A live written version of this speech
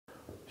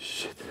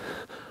Shit.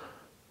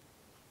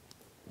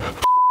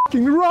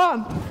 Fucking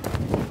run!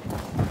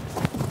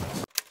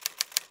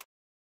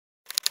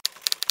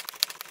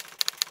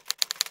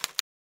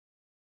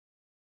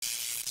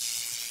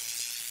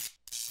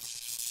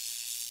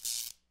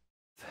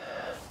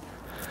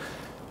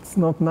 It's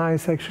not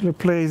nice actually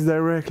placed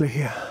directly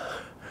here.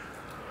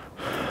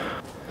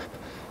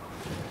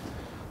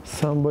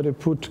 Somebody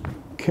put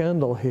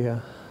candle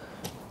here.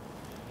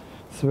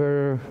 It's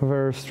very,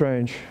 very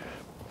strange.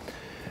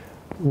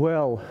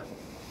 Well,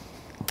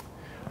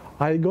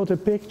 I got a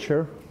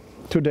picture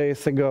 2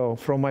 days ago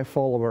from my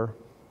follower.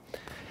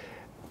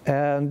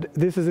 And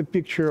this is a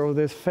picture of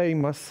this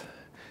famous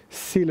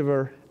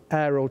silver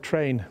arrow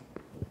train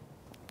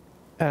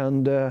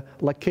and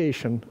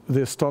location,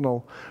 this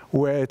tunnel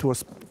where it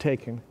was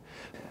taken.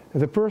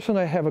 The person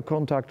I have a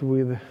contact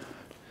with,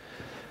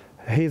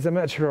 he's a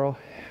natural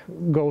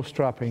ghost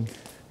trapping,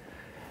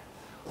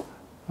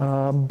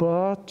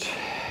 but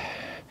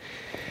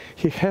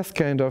he has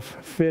kind of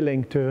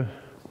feeling to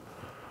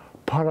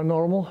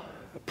paranormal,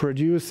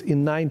 produced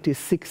in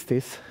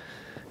 1960s,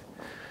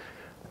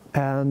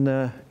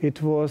 and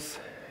it was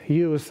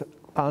used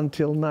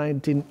until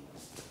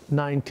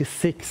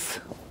 1996.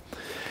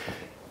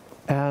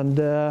 And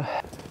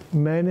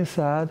many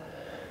said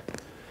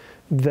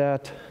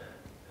that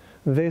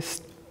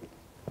this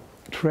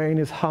train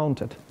is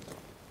haunted.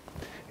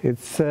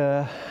 It's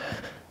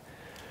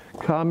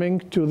coming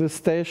to the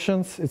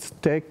stations, it's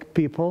take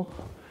people,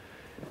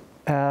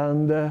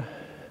 and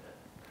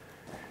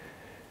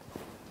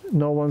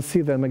no one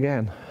see them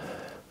again.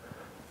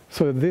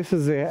 So this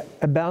is an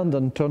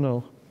abandoned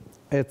tunnel.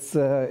 It's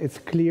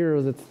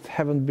clear that it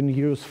haven't been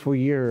used for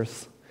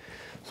years.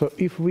 So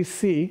if we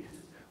see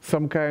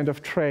some kind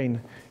of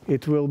train,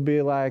 it will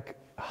be like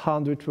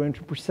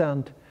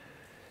 120%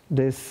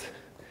 this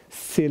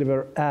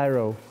silver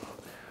arrow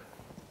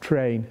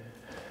train.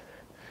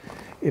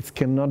 It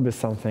cannot be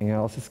something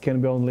else. It can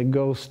be only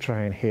ghost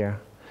train here.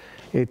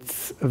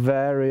 It's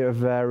very,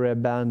 very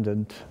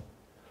abandoned.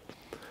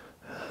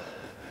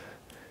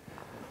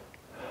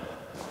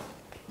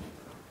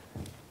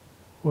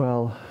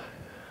 Well,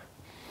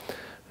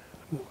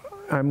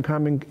 I'm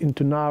coming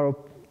into narrow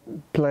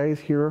place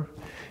here.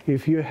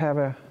 If you have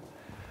a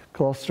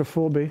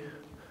claustrophobia,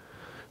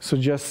 so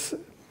just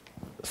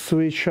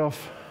switch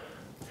off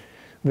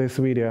this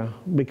video,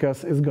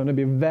 because it's going to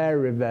be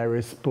very,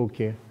 very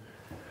spooky.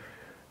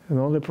 And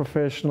only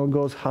professional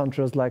ghost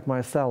hunters like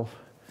myself.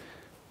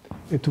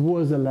 It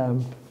was a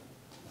lamp.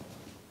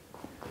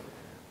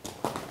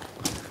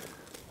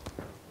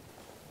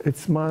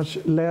 It's much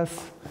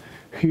less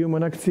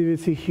human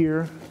activity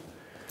here.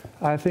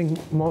 I think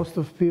most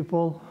of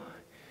people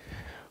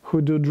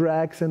who do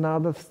drugs and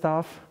other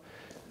stuff,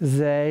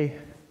 their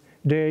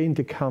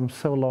intercom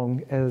so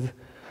long as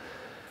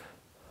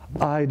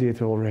I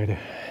did already.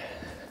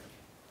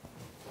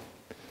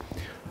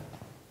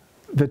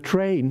 The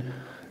train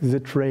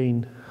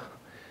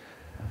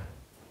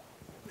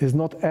is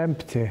not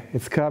empty.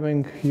 It's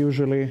coming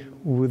usually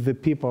with the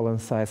people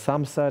inside.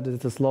 Some said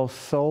it is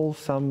lost soul,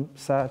 some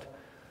said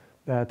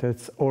that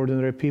it's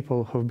ordinary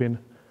people who've been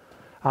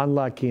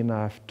unlucky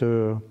enough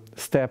to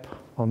step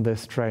on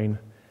this train,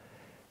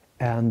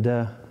 and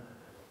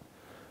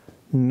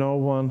no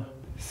one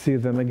see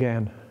them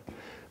again.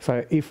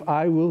 So if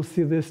I will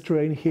see this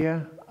train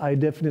here, I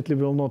definitely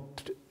will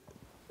not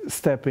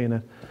step in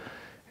it.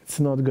 It's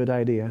not a good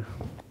idea.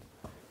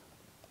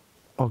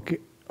 Okay.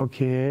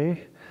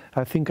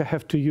 I think I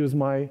have to use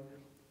my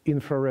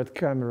infrared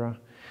camera,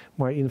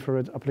 my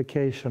infrared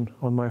application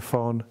on my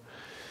phone.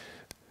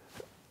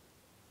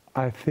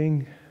 I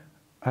think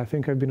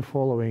I've been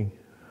following.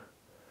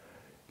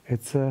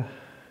 It's a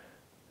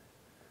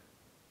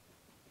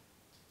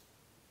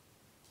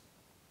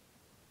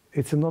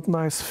not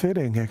nice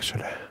feeling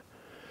actually.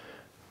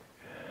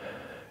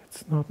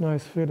 It's not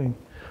nice feeling.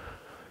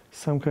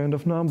 Some kind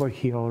of number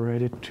here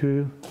already,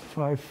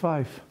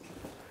 255.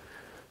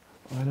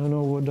 I don't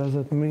know what does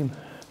it mean.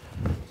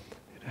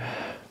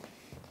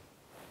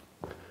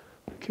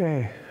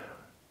 Okay.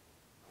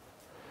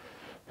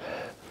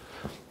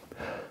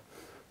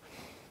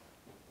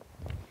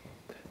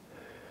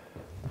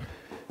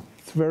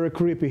 It's very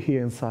creepy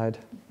here inside.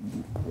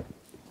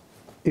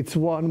 It's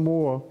one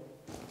more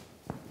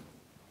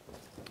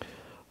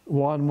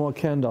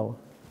candle.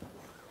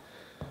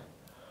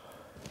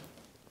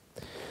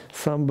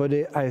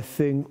 Somebody, I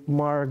think,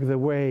 marked the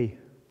way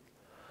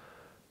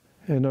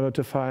in order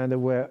to find a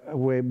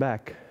way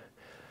back.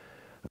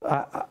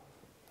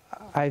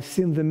 I've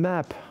seen the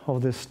map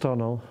of this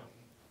tunnel,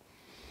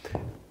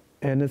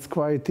 and it's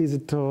quite easy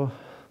to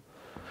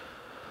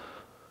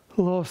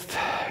lost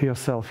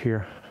yourself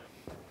here.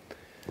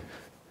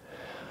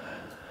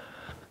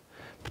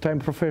 But I'm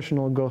a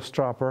professional ghost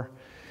trapper.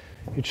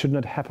 It should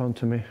not happen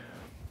to me.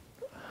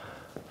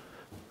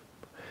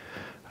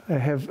 I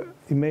have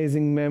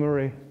amazing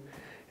memory,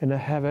 and I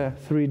have a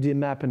 3D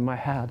map in my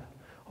head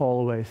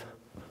always.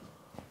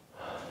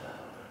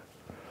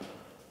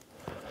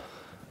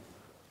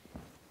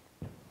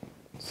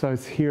 So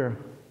it's here.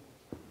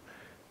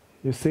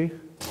 You see?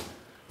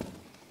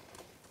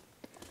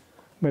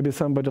 Maybe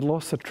somebody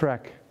lost a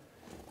track.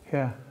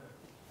 Yeah.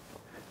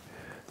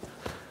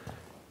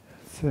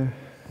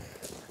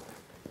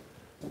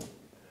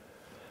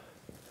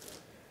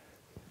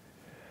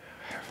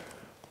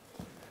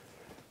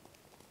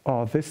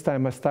 Oh, this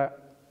time I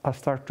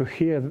start to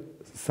hear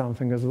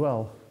something as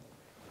well.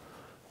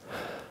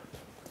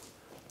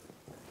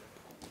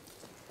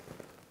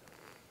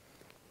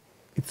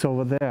 It's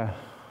over there,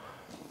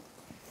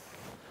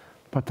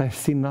 but I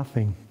see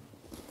nothing.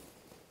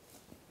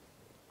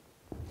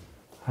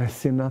 I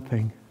see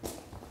nothing.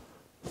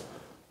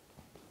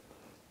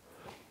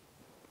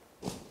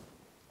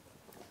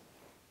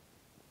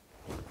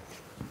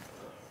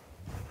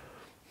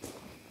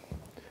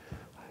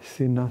 I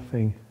see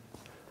nothing.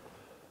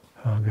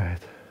 Oh God.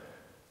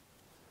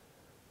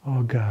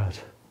 Oh God.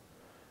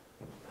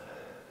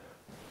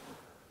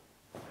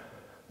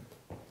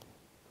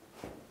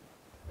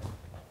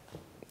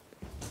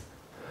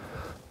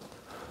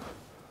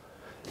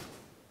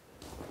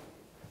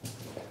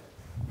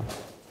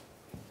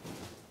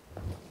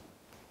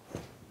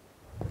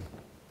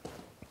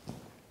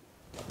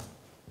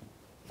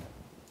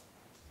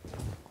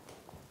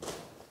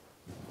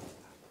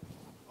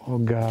 Oh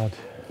God.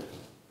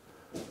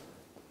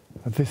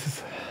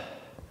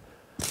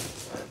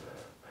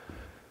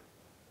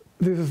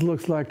 This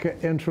looks like an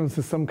entrance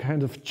to some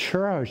kind of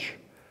church.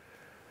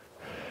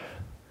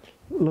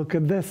 Look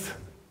at this.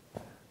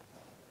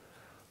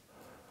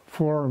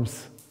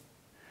 Forms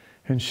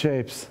and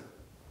shapes.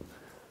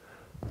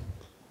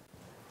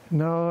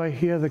 Now I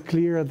hear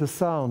the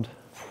sound.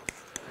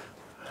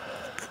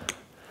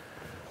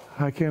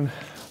 I can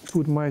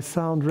put my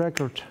sound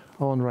record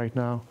on right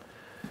now.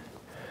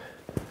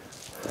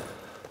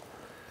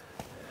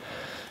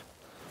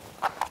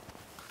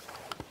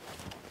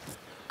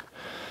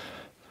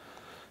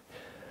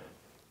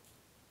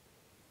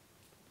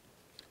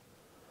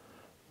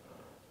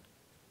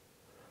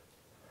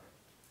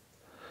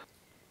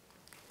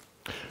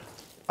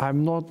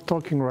 I'm not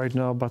talking right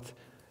now, but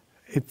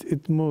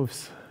it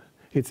moves.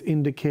 It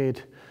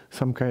indicates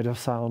some kind of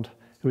sound,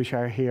 which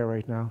I hear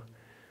right now.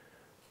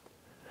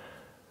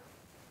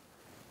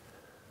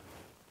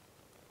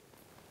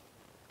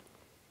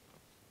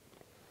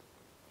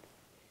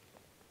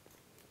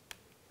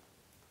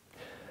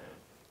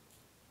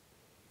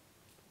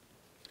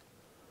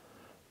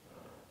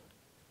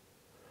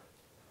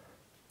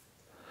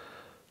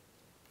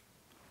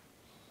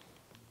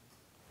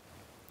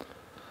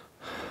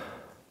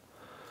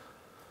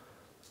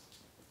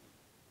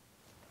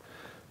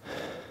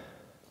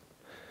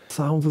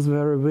 Sound is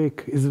very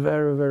weak. It's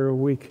very, very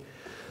weak.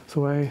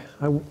 So I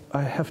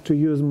have to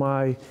use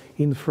my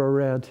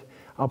infrared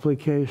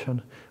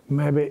application.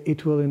 Maybe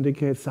it will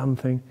indicate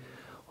something.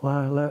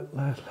 Well, here we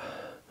go.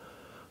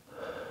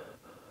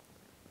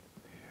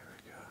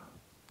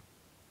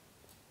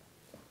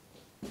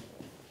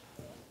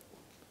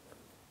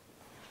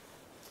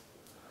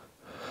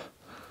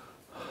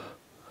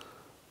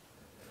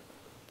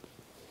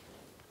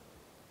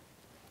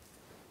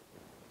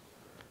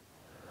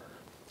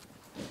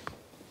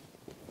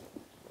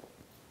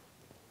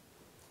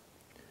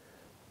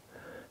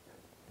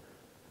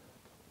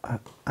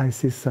 I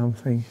see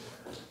something.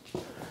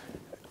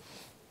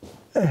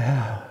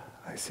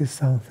 I see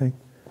something.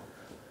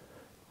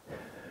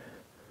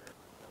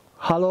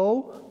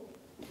 Hello?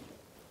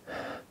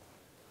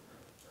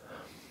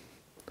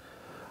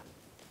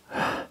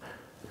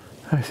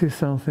 I see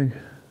something.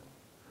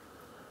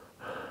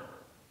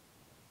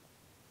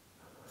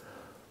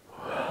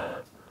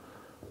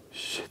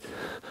 Shit.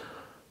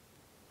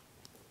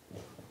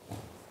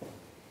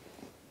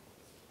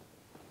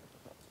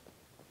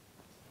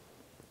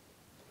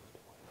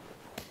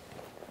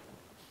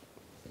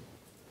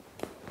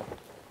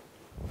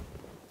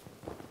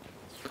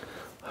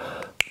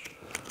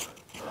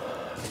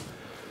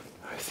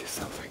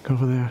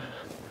 Over there.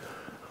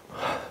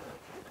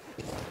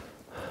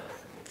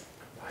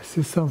 I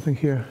see something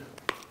here.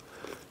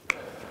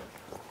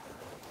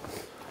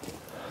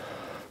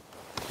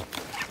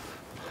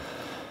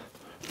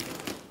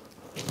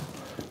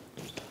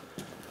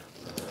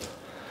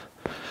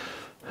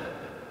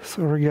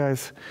 Sorry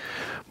guys,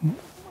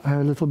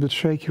 I'm a little bit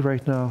shaky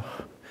right now.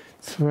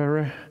 It's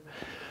very...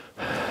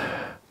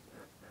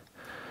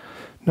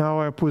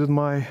 Now I put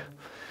my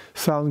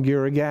sound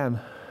gear again.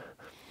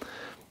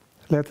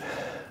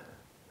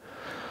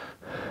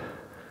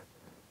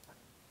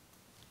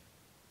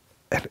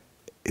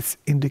 It's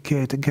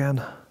indicate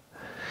again.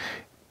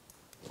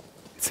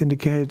 It's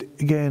indicate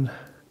again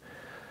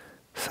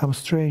some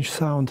strange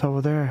sound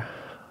over there.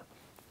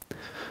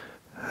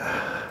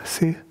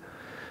 See?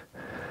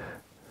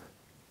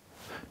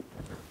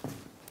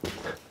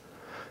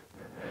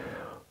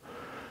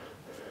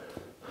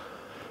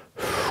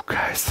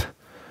 Guys,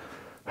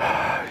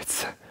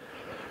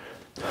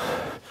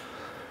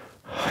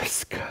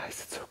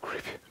 it's so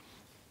creepy.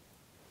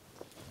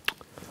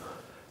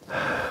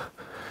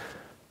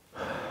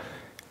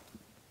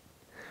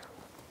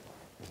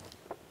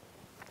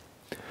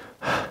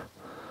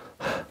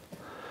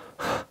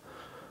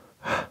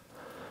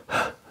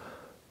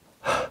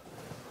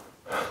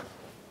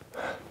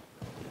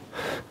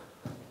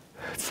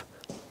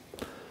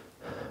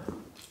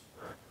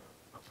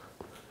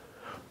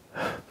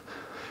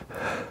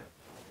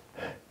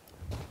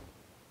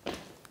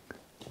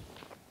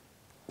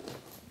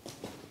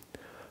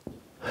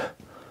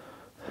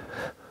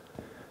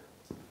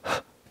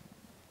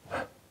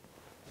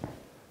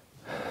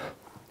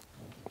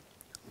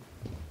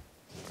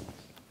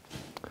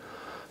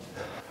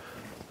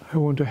 I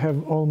want to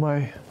have all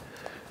my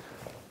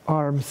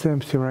arms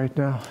empty right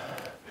now.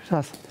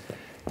 Because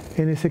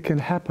anything can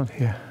happen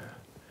here.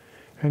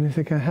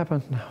 Anything can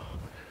happen now.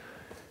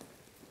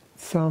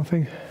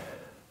 Something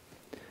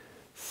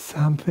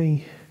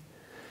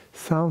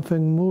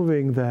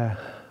moving there.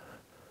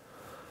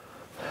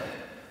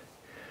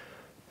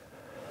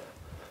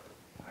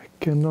 I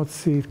cannot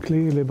see it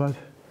clearly, but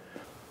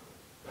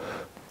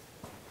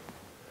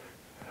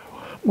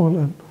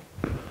well,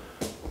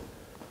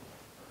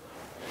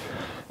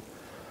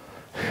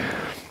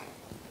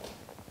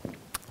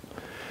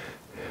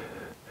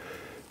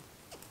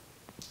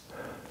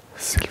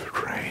 silver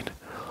train.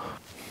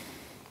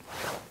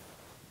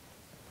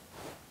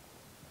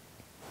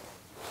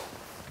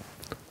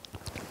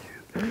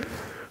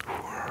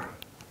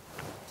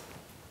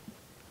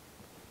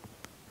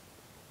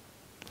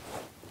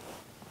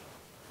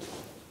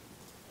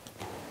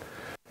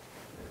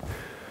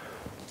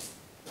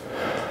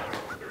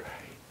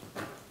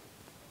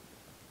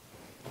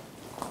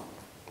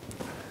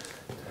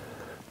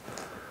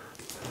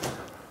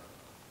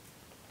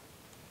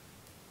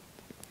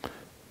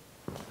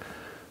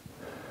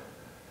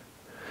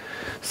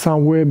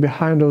 Somewhere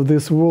behind of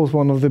this walls,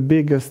 one of the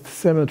biggest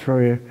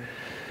cemetery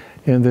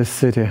in this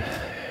city,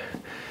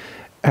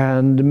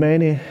 and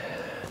many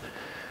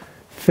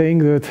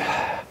think that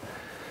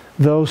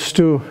those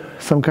two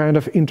some kind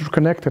of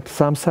interconnected.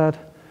 Some said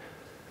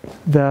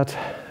that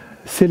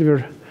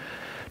silver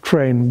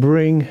train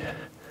bring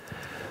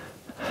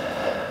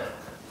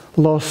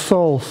lost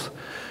souls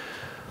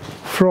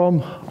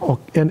from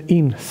and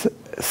in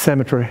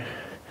cemetery,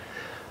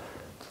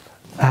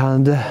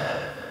 and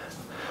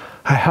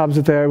I hope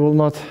that I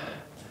will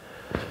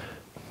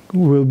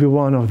be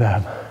one of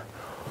them.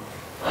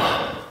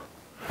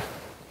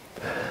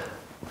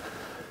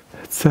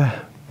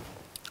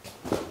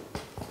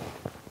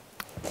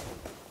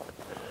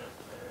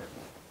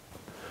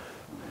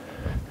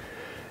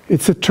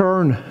 It's a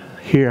turn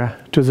here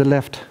to the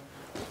left.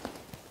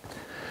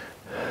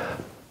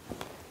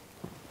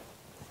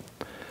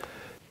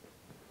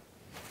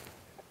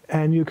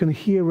 And you can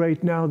hear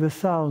right now the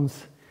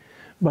sounds,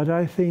 but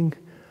I think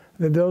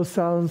that those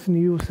sounds,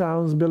 new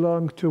sounds,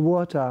 belong to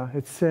water.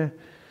 It's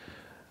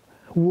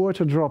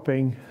water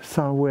dropping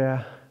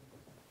somewhere.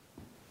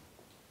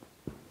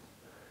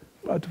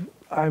 But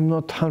I'm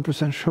not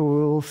 100% sure.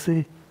 We will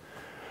see.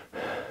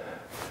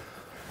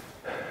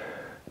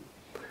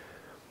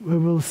 We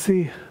will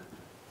see.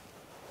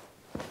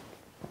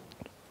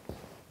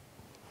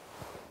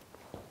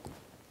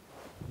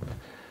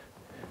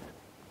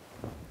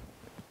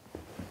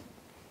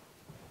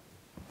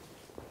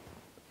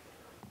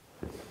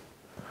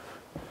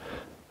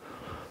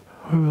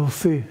 We will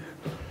see.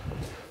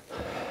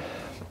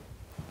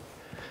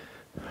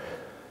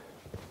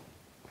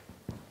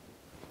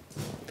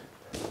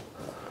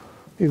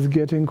 It's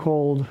getting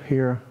cold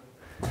here.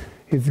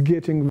 It's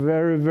getting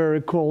very,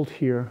 very cold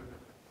here.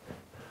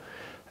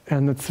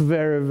 And it's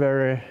very,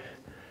 very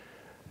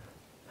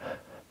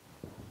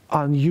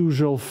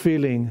unusual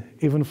feeling,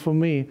 even for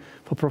me,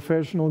 for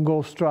professional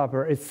ghost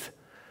trapper. It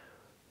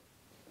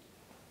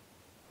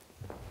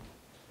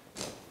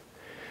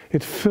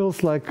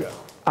feels like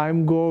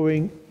I'm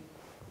going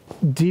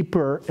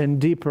deeper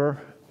and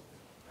deeper.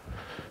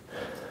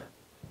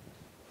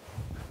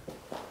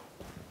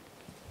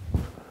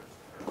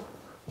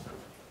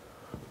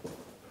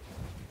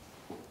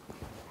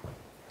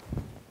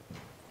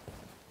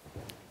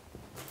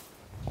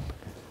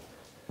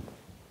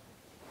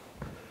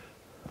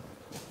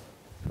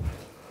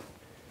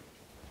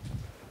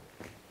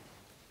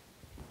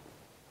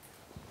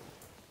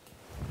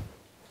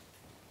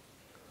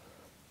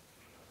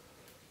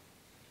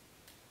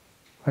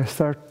 I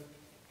start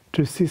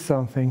to see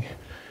something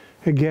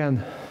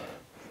again.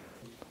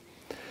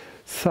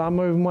 Some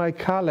of my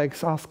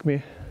colleagues ask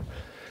me,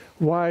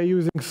 why are you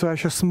using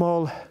such a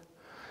small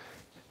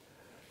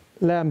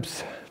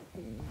lamps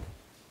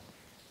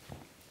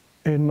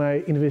in my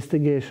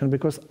investigation?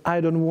 Because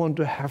I don't want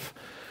to have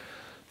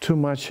too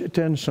much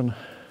attention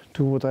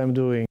to what I'm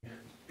doing.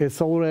 It's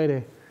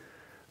already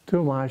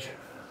too much.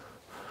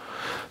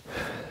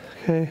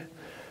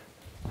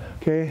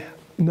 Okay,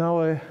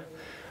 now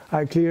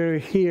I clearly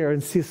hear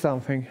and see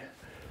something.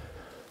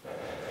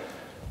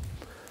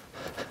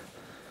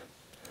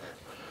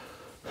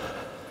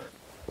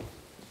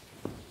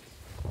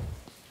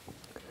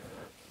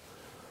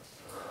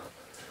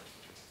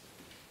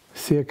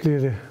 See, I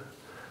clearly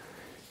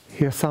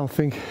hear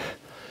something,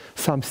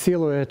 some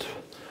silhouette.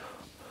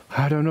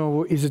 I don't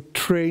know, is it a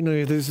train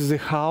or this is a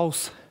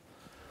house?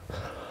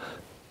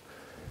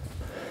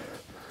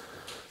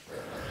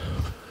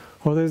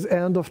 Or there's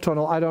end of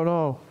tunnel, I don't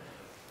know.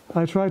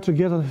 I tried to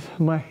get on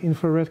my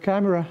infrared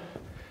camera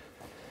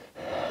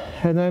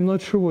and I'm not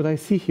sure what I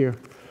see here.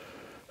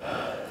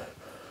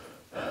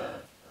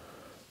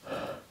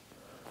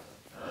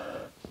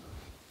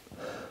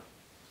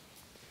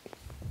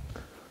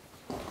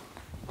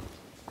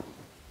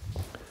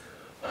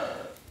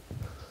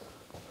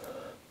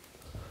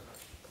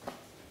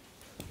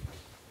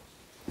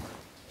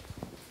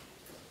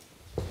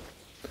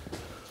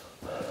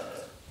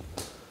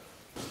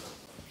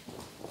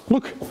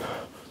 Look!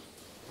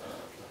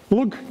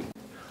 Look!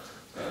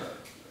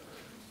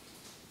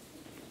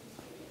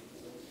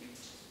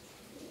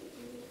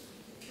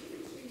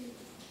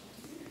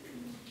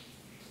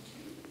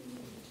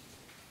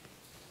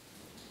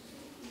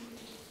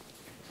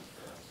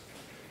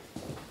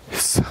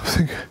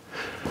 Something.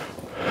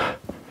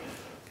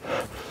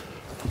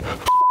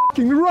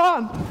 Fucking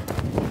run!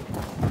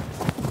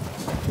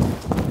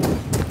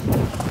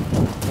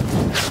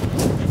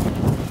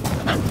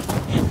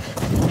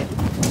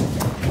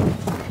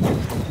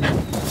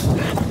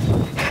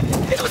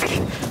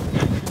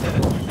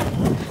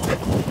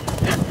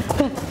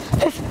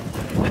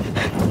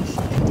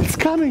 It's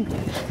coming!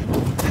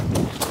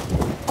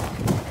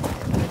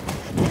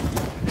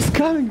 It's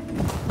coming!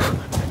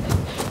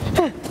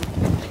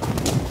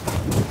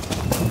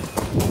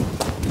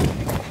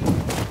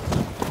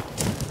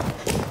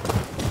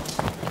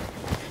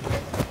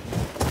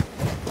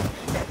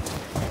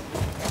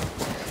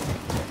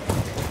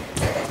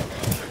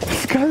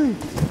 Coming.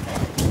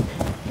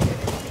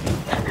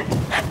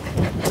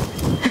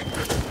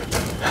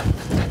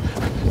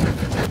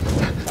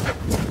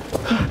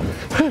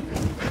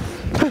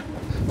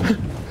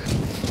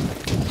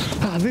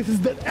 This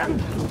is the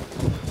end.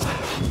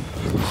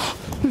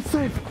 It's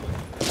safe.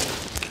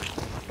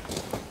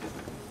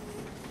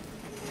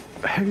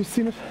 Have you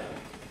seen it?